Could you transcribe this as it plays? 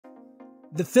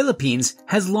The Philippines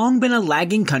has long been a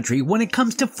lagging country when it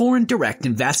comes to foreign direct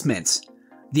investments.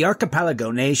 The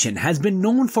archipelago nation has been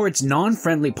known for its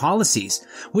non-friendly policies,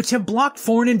 which have blocked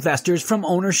foreign investors from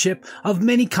ownership of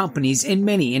many companies in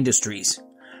many industries.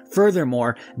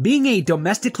 Furthermore, being a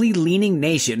domestically leaning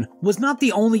nation was not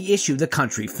the only issue the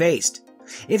country faced.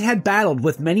 It had battled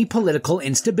with many political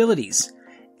instabilities,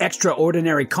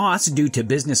 extraordinary costs due to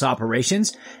business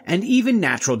operations, and even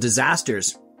natural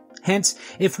disasters. Hence,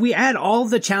 if we add all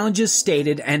the challenges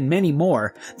stated and many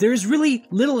more, there is really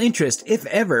little interest, if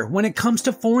ever, when it comes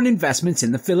to foreign investments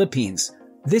in the Philippines.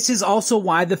 This is also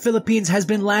why the Philippines has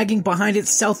been lagging behind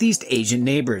its Southeast Asian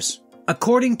neighbors.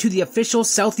 According to the official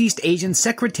Southeast Asian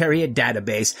Secretariat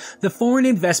database, the foreign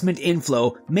investment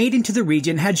inflow made into the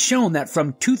region had shown that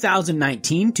from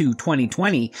 2019 to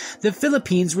 2020, the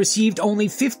Philippines received only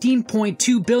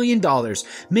 $15.2 billion,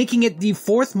 making it the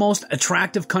fourth most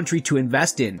attractive country to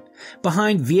invest in,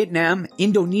 behind Vietnam,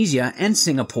 Indonesia, and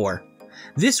Singapore.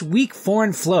 This weak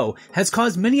foreign flow has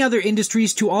caused many other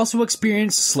industries to also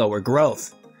experience slower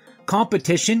growth,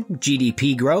 competition,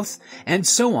 GDP growth, and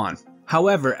so on.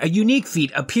 However, a unique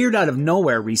feat appeared out of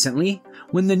nowhere recently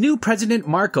when the new President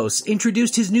Marcos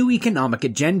introduced his new economic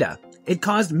agenda. It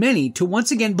caused many to once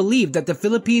again believe that the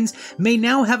Philippines may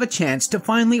now have a chance to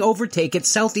finally overtake its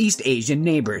Southeast Asian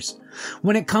neighbors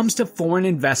when it comes to foreign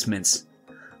investments.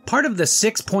 Part of the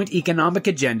 6-point economic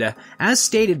agenda, as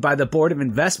stated by the Board of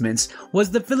Investments,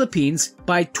 was the Philippines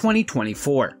by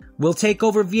 2024 will take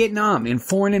over Vietnam in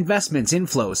foreign investments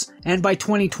inflows, and by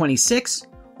 2026,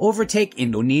 overtake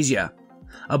Indonesia.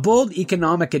 A bold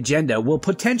economic agenda will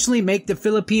potentially make the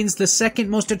Philippines the second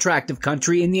most attractive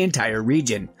country in the entire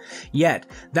region. Yet,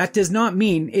 that does not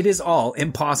mean it is all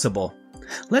impossible.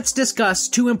 Let's discuss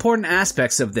two important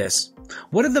aspects of this.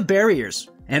 What are the barriers,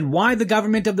 and why the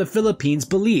government of the Philippines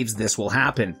believes this will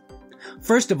happen?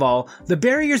 First of all, the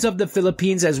barriers of the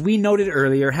Philippines, as we noted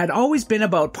earlier, had always been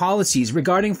about policies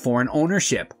regarding foreign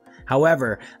ownership.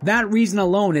 However, that reason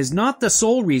alone is not the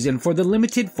sole reason for the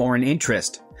limited foreign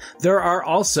interest. There are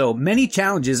also many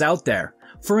challenges out there.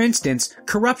 For instance,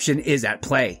 corruption is at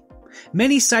play.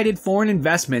 Many cited foreign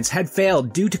investments had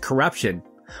failed due to corruption.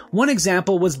 One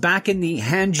example was back in the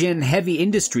Hanjin Heavy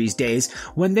Industries days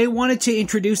when they wanted to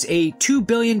introduce a $2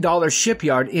 billion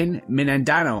shipyard in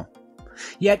Mindanao.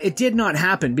 Yet it did not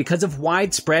happen because of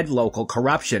widespread local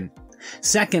corruption.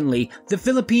 Secondly, the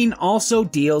Philippines also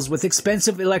deals with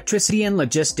expensive electricity and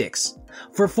logistics.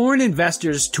 For foreign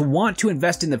investors to want to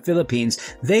invest in the Philippines,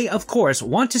 they of course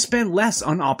want to spend less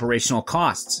on operational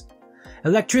costs.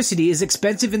 Electricity is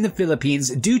expensive in the Philippines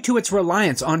due to its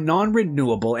reliance on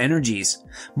non-renewable energies,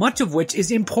 much of which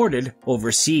is imported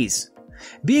overseas.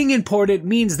 Being imported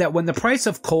means that when the price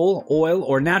of coal, oil,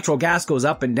 or natural gas goes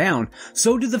up and down,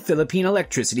 so do the Philippine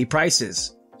electricity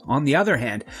prices. On the other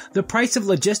hand, the price of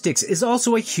logistics is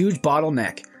also a huge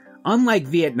bottleneck. Unlike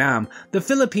Vietnam, the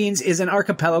Philippines is an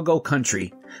archipelago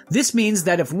country. This means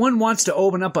that if one wants to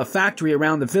open up a factory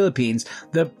around the Philippines,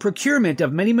 the procurement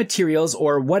of many materials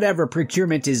or whatever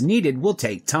procurement is needed will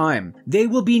take time. They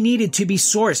will be needed to be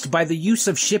sourced by the use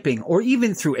of shipping or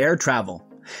even through air travel.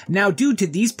 Now, due to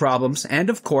these problems, and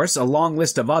of course a long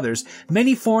list of others,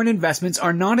 many foreign investments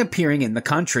are not appearing in the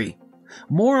country.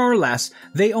 More or less,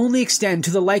 they only extend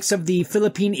to the likes of the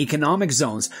Philippine economic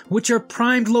zones, which are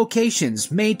primed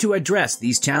locations made to address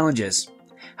these challenges.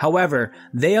 However,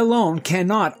 they alone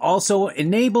cannot also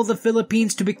enable the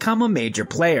Philippines to become a major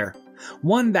player,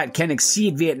 one that can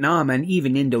exceed Vietnam and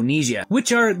even Indonesia,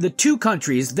 which are the two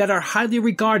countries that are highly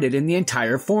regarded in the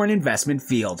entire foreign investment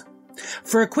field.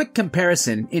 For a quick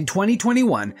comparison, in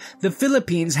 2021, the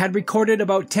Philippines had recorded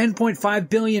about $10.5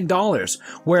 billion,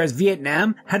 whereas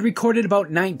Vietnam had recorded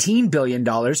about $19 billion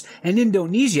and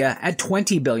Indonesia at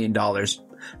 $20 billion.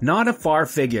 Not a far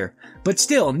figure, but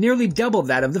still nearly double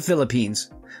that of the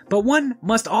Philippines. But one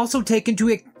must also take into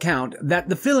account that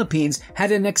the Philippines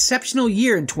had an exceptional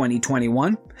year in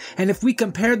 2021, and if we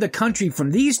compared the country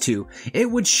from these two, it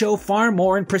would show far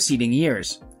more in preceding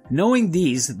years. Knowing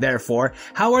these, therefore,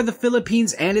 how are the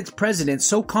Philippines and its president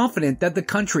so confident that the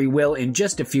country will, in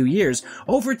just a few years,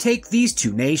 overtake these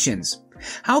two nations?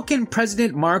 How can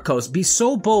President Marcos be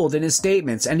so bold in his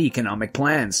statements and economic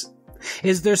plans?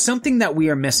 Is there something that we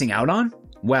are missing out on?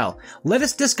 Well, let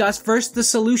us discuss first the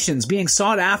solutions being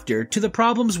sought after to the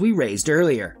problems we raised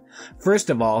earlier. First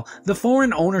of all, the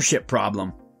foreign ownership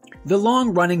problem. The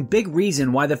long-running big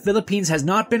reason why the Philippines has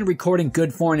not been recording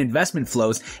good foreign investment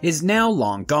flows is now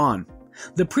long gone.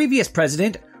 The previous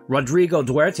president, Rodrigo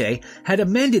Duterte, had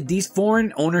amended these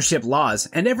foreign ownership laws,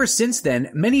 and ever since then,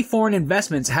 many foreign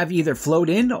investments have either flowed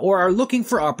in or are looking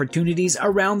for opportunities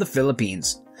around the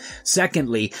Philippines.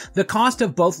 Secondly, the cost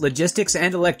of both logistics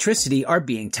and electricity are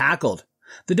being tackled.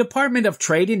 The Department of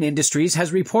Trade and Industries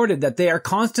has reported that they are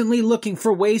constantly looking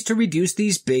for ways to reduce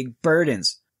these big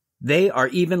burdens. They are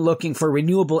even looking for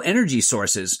renewable energy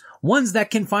sources, ones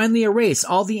that can finally erase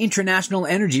all the international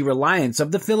energy reliance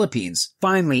of the Philippines.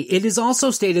 Finally, it is also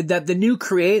stated that the new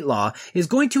CREATE law is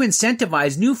going to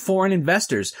incentivize new foreign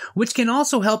investors, which can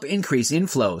also help increase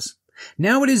inflows.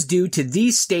 Now it is due to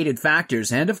these stated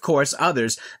factors, and of course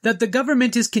others, that the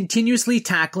government is continuously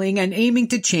tackling and aiming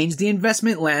to change the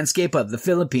investment landscape of the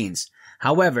Philippines.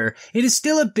 However, it is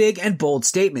still a big and bold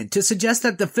statement to suggest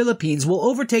that the Philippines will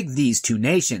overtake these two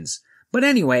nations. But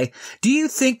anyway, do you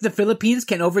think the Philippines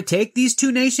can overtake these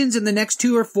two nations in the next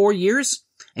 2 or 4 years?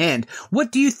 And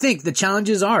what do you think the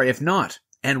challenges are if not?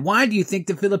 And why do you think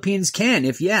the Philippines can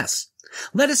if yes?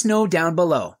 Let us know down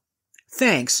below.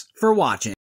 Thanks for watching.